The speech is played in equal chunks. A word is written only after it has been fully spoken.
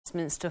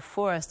Westminster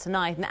for us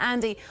tonight. And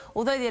Andy,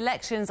 although the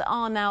elections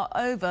are now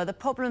over, the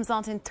problems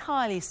aren't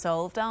entirely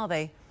solved, are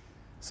they?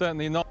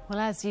 Certainly not. Well,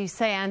 as you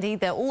say, Andy,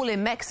 they're all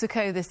in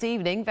Mexico this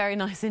evening. Very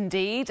nice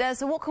indeed.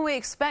 So what can we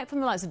expect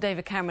from the likes of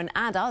David Cameron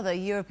and other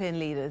European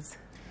leaders?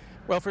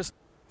 Well,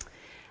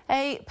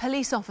 a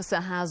police officer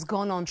has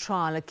gone on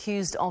trial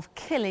accused of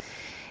killing.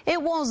 It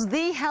was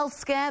the health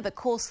scare that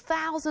caused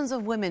thousands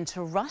of women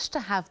to rush to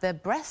have their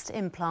breast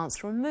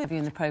implants removed.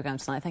 In the programme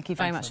tonight, thank you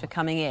very much for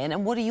coming in.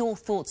 And what are your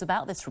thoughts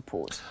about this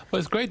report? Well,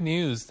 it's great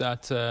news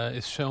that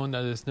it's shown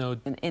that there's no...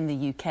 In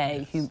the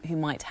UK, yes, who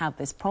might have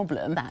this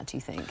problem. That, do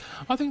you think?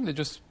 I think they're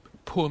just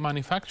poor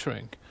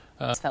manufacturing.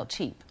 It felt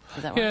cheap,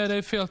 is that right? Yeah,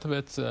 they felt a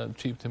bit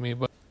cheap to me,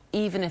 but...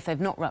 Even if they've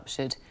not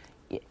ruptured,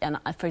 and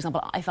for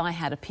example, if I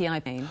had a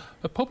PI pain...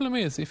 The problem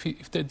is,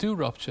 if they do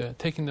rupture,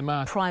 taking them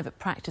out... Private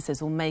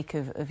practices will make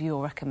of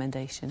your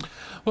recommendation.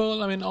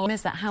 Well, I mean...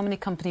 Is that how many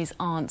companies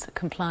aren't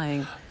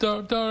complying?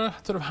 They're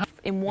sort of...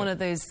 In one of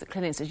those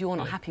clinics that you're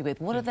not happy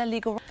with, what are their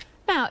legal rights?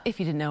 Now, if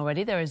you didn't know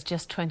already, there is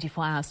just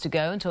 24 hours to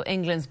go until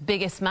England's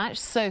biggest match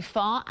so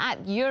far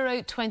at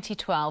Euro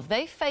 2012.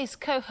 They face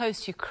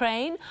co-host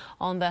Ukraine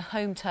on their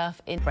home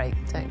turf in... Break,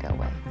 don't go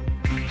away.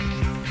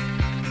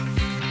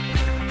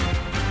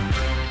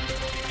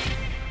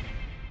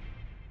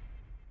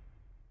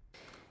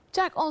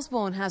 Jack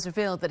Osborne has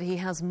revealed that he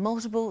has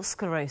multiple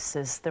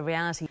sclerosis. The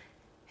reality...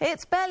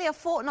 It's barely a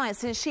fortnight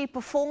since she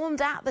performed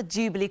at the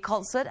Jubilee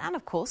concert and,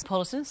 of course,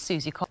 Politan,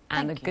 Susie Cox,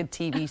 and a good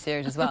TV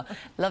series as well.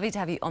 Lovely to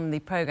have you on the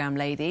programme,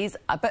 ladies.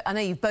 I know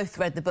you've both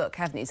read the book,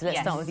 haven't you? So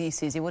let's start with you,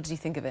 Susie. What did you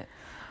think of it?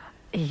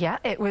 Yeah,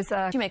 it was...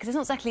 Because it's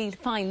not exactly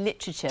fine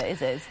literature,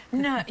 is it?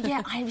 No,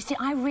 yeah,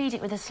 I read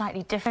it with a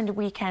slightly different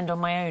weekend on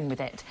my own with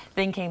it,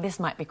 thinking this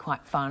might be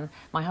quite fun.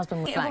 My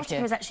husband was like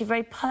it was actually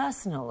very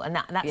personal, and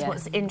that's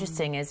what's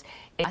interesting is...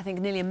 I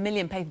think nearly 1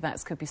 million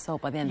paperbacks could be sold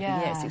by the end of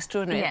the year. It's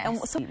extraordinary. Yes. And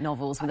what sort of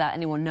novels without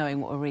anyone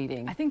knowing what we're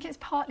reading? I think it's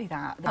partly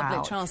that.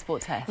 Public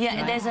transport test.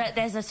 Yeah,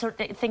 there's a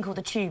sort of thing called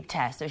the tube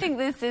test. Do you think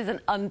this is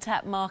an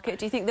untapped market?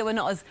 Do you think that we're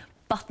not as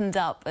buttoned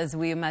up as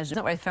we imagine? It's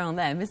not very fair on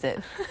them, is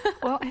it?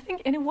 Well, I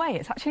think in a way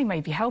it's actually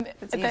maybe helpful.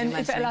 Then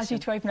if it allows you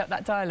to open up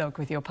that dialogue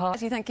with your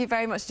partner. Thank you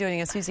very much for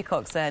joining us, Susie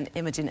Cox and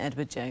Imogen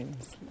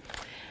Edward-Jones.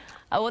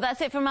 Oh, well,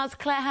 that's it from us.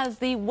 Claire has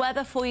the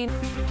weather for you.